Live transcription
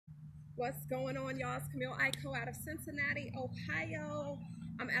What's going on, y'all? It's Camille Ico out of Cincinnati, Ohio.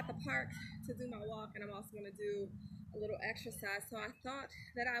 I'm at the park to do my walk, and I'm also going to do a little exercise. So I thought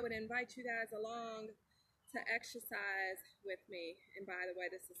that I would invite you guys along to exercise with me. And by the way,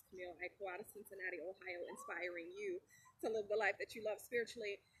 this is Camille Ico out of Cincinnati, Ohio, inspiring you to live the life that you love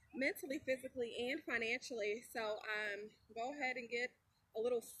spiritually, mentally, physically, and financially. So go ahead and get a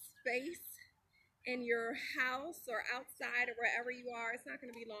little space in your house or outside or wherever you are. It's not going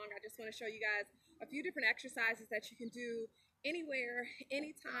to be long. I just want to show you guys a few different exercises that you can do anywhere,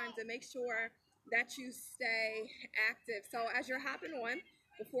 anytime, to make sure that you stay active. So as you're hopping on,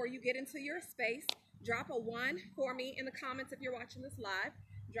 before you get into your space, drop a 1 for me in the comments if you're watching this live.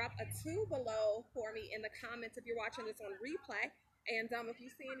 Drop a 2 below for me in the comments if you're watching this on replay. And if you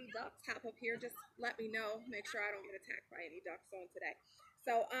see any ducks hop up here, just let me know. Make sure I don't get attacked by any ducks on today.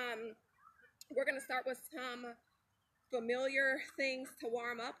 So we're going to start with some familiar things to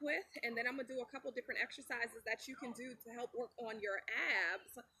warm up with, and then I'm going to do a couple different exercises that you can do to help work on your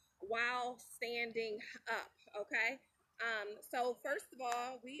abs while standing up, okay? So first of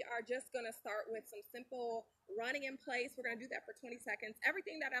all, we are just going to start with some simple running in place. We're going to do that for 20 seconds.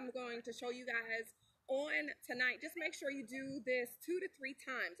 Everything that I'm going to show you guys on tonight, just make sure you do this 2 to 3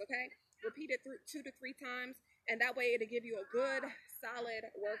 times, okay? Repeat it through 2 to 3 times, and that way it'll give you a good solid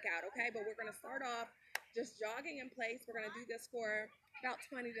workout, okay? But we're going to start off just jogging in place. We're going to do this for about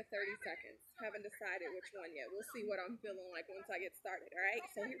 20 to 30 seconds. Haven't decided which one yet. We'll see what I'm feeling like once I get started, all right?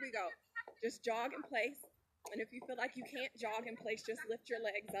 So here we go. Just jog in place, and if you feel like you can't jog in place, just lift your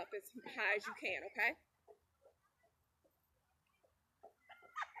legs up as high as you can, okay?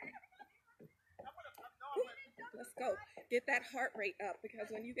 Let's go. Get that heart rate up, because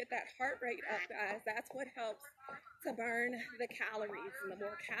when you get that heart rate up, guys, that's what helps to burn the calories. And the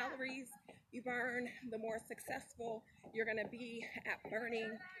more calories you burn, the more successful you're going to be at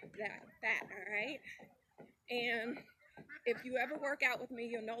burning that fat, all right? And if you ever work out with me,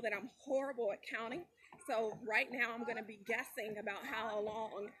 you'll know that I'm horrible at counting. So right now I'm going to be guessing about how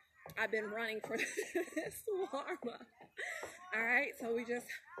long I've been running for this warm-up. All right, so we just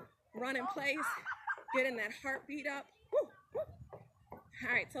run in place, getting that heartbeat up. Woo, woo.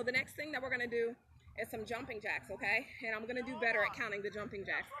 All right, so the next thing that we're going to do is some jumping jacks, okay? And I'm going to do better at counting the jumping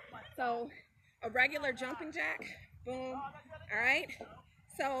jacks. So a regular jumping jack, boom, all right?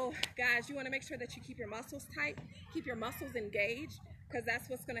 So guys, you want to make sure that you keep your muscles tight, keep your muscles engaged, because that's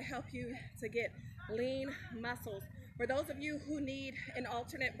what's going to help you to get lean muscles. For those of you who need an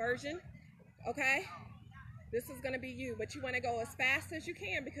alternate version, okay, this is going to be you, but you want to go as fast as you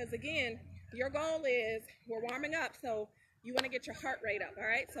can, because again, your goal is, we're warming up, so you want to get your heart rate up, all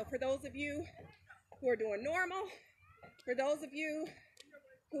right? So for those of you who are doing normal, for those of you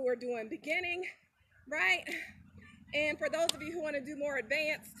who are doing beginning, right? And for those of you who want to do more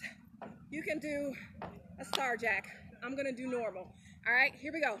advanced, you can do a star jack. I'm going to do normal. All right,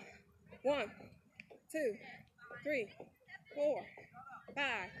 here we go. 1, 2, 3, 4,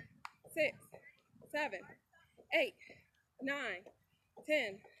 5, 6, 7, 8, 9,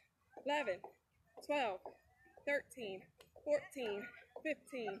 10, 11, 12, 13, 14,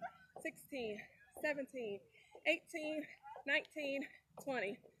 15, 16, 17, 18, 19,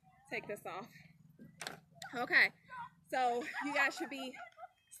 20. Take this off. Okay, so you guys should be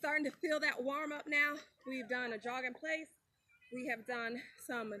starting to feel that warm up now. We've done a jog in place. We have done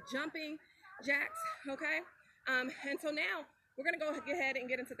some jumping jacks, okay? And so now we're gonna go ahead and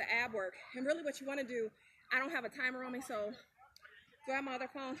get into the ab work. And really what you wanna do, I don't have a timer on me, so do I have my other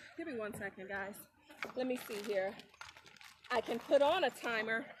phone? Give me 1 second, guys. Let me see here. I can put on a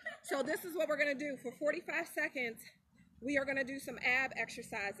timer. So this is what we're gonna do. For 45 seconds, we are gonna do some ab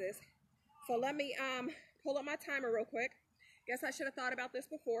exercises. So let me pull up my timer real quick. Guess I should have thought about this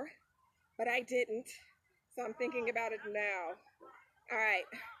before, but I didn't. So I'm thinking about it now. All right,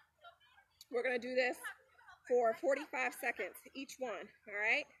 we're gonna do this for 45 seconds, each one, all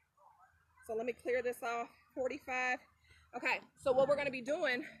right? So let me clear this off, 45. Okay, so what we're gonna be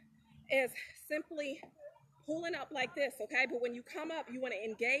doing is simply pulling up like this, okay? But when you come up, you wanna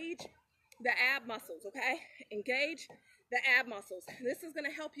engage the ab muscles, okay? Engage the ab muscles. This is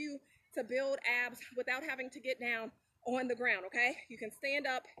gonna help you to build abs without having to get down on the ground, okay? You can stand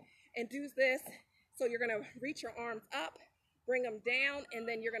up and do this. So you're gonna reach your arms up, bring them down, and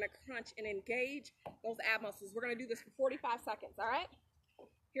then you're gonna crunch and engage those ab muscles. We're gonna do this for 45 seconds, all right?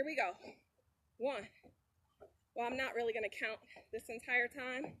 Here we go. 1. Well, I'm not really gonna count this entire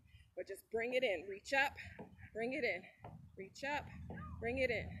time, but just bring it in. Reach up, bring it in. Reach up, bring it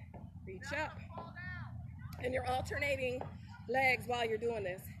in. Reach up. And you're alternating legs while you're doing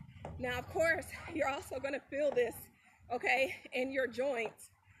this. Now, of course, you're also gonna feel this, okay, in your joints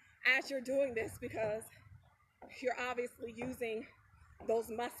as you're doing this, because you're obviously using those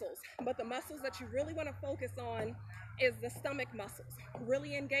muscles. But the muscles that you really want to focus on is the stomach muscles,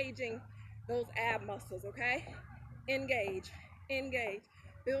 really engaging those ab muscles, okay? Engage, engage,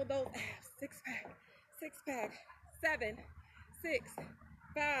 build those abs. Six pack, 7, 6,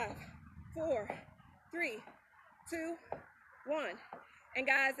 5, 4, 3, 2, 1. And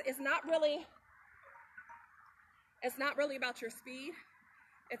guys, it's not really about your speed.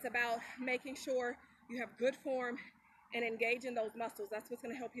 It's about making sure you have good form and engaging those muscles. That's what's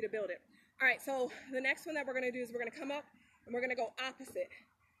going to help you to build it. All right, so the next one that we're going to do is we're going to come up and we're going to go opposite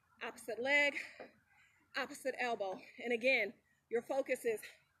leg, opposite elbow. And again, your focus is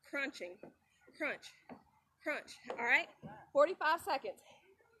crunching, crunch, crunch. All right, 45 seconds.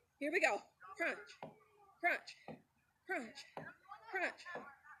 Here we go. Crunch, crunch, crunch, crunch,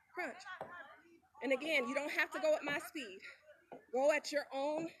 crunch. And again, you don't have to go at my speed. Go at your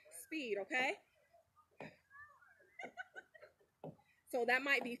own speed, okay? So that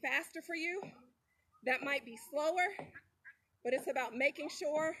might be faster for you. That might be slower. But it's about making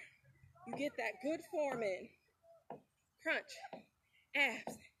sure you get that good form in. Crunch,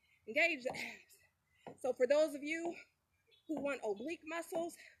 abs, engage the abs. So for those of you who want oblique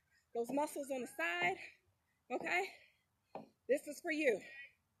muscles, those muscles on the side, okay? This is for you.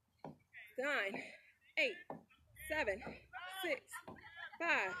 9, 8, 7, 6,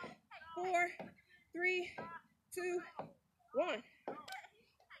 5, 4, 3, 2, 1.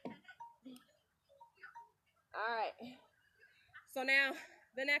 All right. So now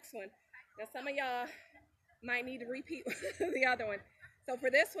the next one. Now some of y'all might need to repeat the other one. So for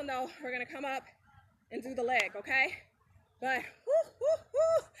this one though, we're gonna come up and do the leg, okay? But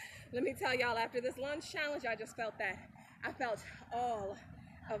let me tell y'all, after this lunge challenge, I just felt that. I felt all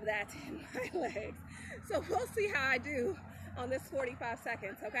of that in my legs. So we'll see how I do on this 45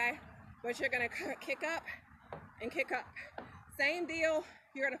 seconds, okay? But you're gonna kick up and kick up. Same deal,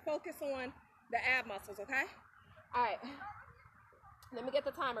 you're gonna focus on the ab muscles, okay? All right, let me get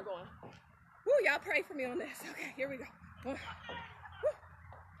the timer going. Woo, y'all pray for me on this. Okay, here we go. Woo.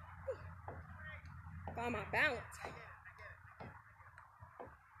 Find my balance.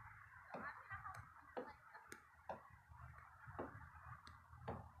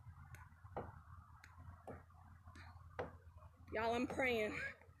 Y'all, I'm praying,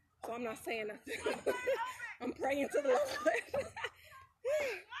 so I'm not saying nothing. I'm praying to the Lord.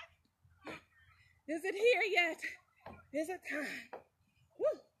 Is it here yet? Is it time?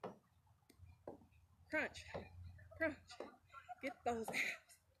 Woo. Crunch, crunch. Get those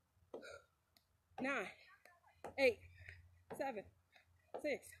abs. 9, 8, 7,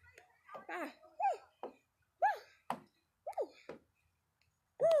 6, 5. Woo. Woo. Woo.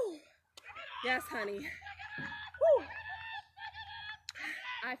 Woo. Yes, honey. Woo.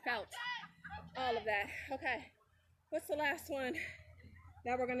 I felt all of that. Okay, what's the last one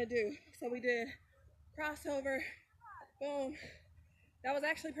that we're gonna do? So we did crossover, boom. That was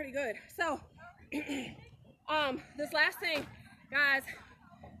actually pretty good. So this last thing, guys,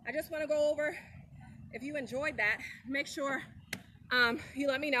 I just want to go over, if you enjoyed that, make sure you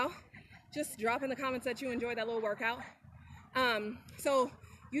let me know. Just drop in the comments that you enjoyed that little workout. So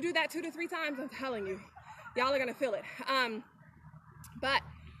you do that 2 to 3 times, I'm telling you, y'all are gonna feel it. But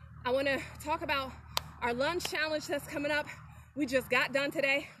I want to talk about our lunge challenge that's coming up. We just got done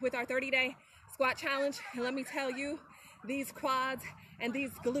today with our 30-day squat challenge. And let me tell you, these quads and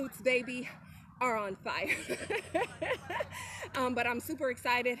these glutes, baby, are on fire. But I'm super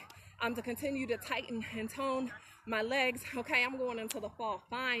excited to continue to tighten and tone my legs. Okay, I'm going into the fall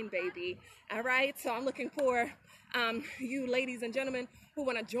fine, baby. All right, so I'm looking for you ladies and gentlemen who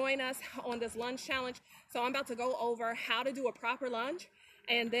want to join us on this lunge challenge. So I'm about to go over how to do a proper lunge,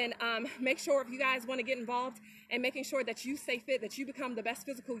 and then make sure, if you guys want to get involved and making sure that you stay fit, that you become the best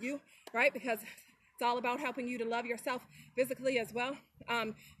physical you, right? Because it's all about helping you to love yourself physically as well.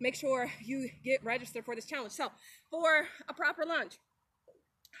 Make sure you get registered for this challenge. So for a proper lunge,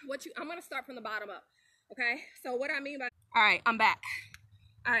 I'm going to start from the bottom up. Okay, so what I mean by, all right, I'm back.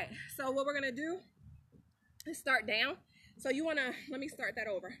 All right, so what we're going to do is start down. So you want to, let me start that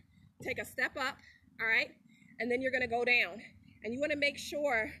over. Take a step up, all right? And then you're going to go down. And you want to make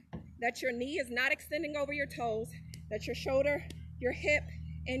sure that your knee is not extending over your toes, that your shoulder, your hip,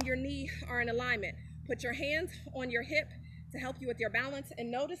 and your knee are in alignment. Put your hands on your hip to help you with your balance.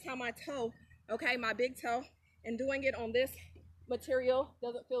 And notice how my toe, okay, my big toe, and doing it on this material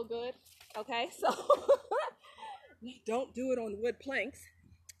doesn't feel good, okay? So don't do it on wood planks.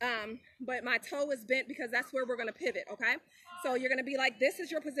 But my toe is bent because that's where we're going to pivot, okay? So you're going to be like, this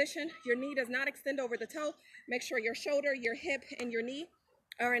is your position. Your knee does not extend over the toe. Make sure your shoulder, your hip, and your knee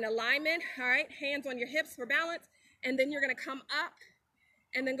are in alignment. All right, hands on your hips for balance. And then you're going to come up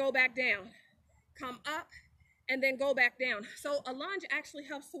and then go back down. Come up and then go back down. So a lunge actually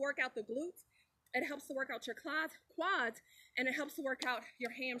helps to work out the glutes. It helps to work out your quads, and it helps to work out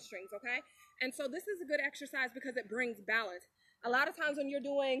your hamstrings, okay? And so this is a good exercise because it brings balance. A lot of times when you're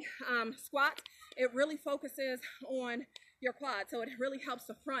doing squats, it really focuses on your quad. So it really helps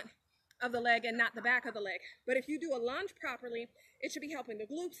the front of the leg and not the back of the leg. But if you do a lunge properly, it should be helping the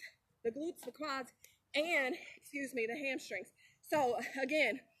glutes, the quads, and, the hamstrings. So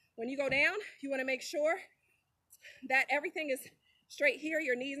again, when you go down, you want to make sure that everything is straight here,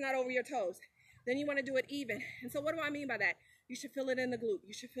 your knees not over your toes. Then you want to do it even. And so what do I mean by that? You should feel it in the glute.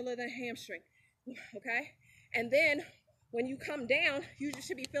 You should feel it in the hamstring, okay? And then when you come down, you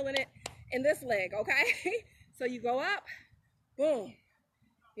should be feeling it in this leg, okay? So you go up, boom,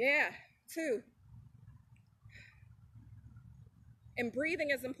 yeah, 2. And breathing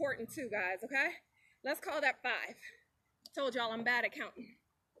is important too, guys, okay? Let's call that 5. Told y'all I'm bad at counting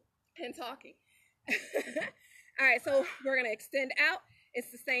and talking. All right, so we're gonna extend out. It's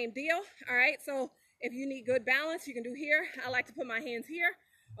the same deal, all right? So if you need good balance, you can do here. I like to put my hands here,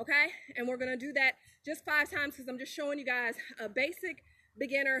 okay? And we're gonna do that just 5 times because I'm just showing you guys a basic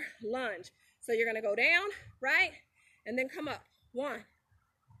beginner lunge. So you're gonna go down, right? And then come up. 1,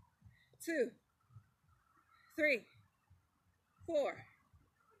 2, 3, 4,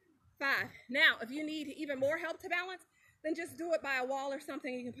 5. Now, if you need even more help to balance, then just do it by a wall or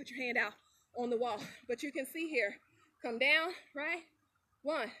something. You can put your hand out on the wall. But you can see here, come down, right?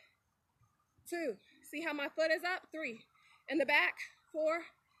 1, 2. See how my foot is up? 3. In the back. 4.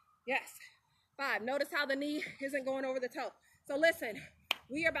 Yes. 5. Notice how the knee isn't going over the toe. So listen,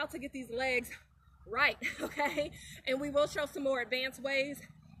 we are about to get these legs right, okay? And we will show some more advanced ways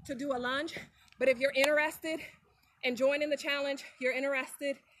to do a lunge. But if you're interested in joining the challenge, you're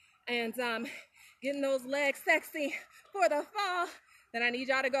interested in getting those legs sexy for the fall, then I need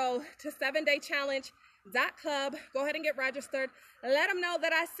y'all to go to 7daychallenge.club. Go ahead and get registered. Let them know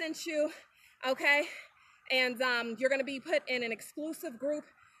that I sent you, okay? And you're going to be put in an exclusive group.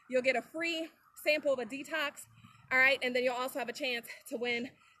 You'll get a free sample of a detox, all right? And then you'll also have a chance to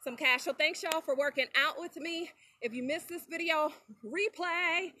win some cash. So thanks, y'all, for working out with me. If you missed this video,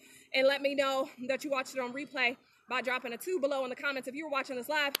 replay, and let me know that you watched it on replay by dropping a 2 below in the comments. If you were watching this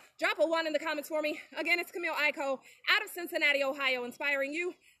live, drop a 1 in the comments for me. Again, it's Camille Iaso out of Cincinnati, Ohio, inspiring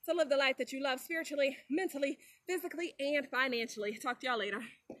you to live the life that you love spiritually, mentally, physically, and financially. Talk to y'all later.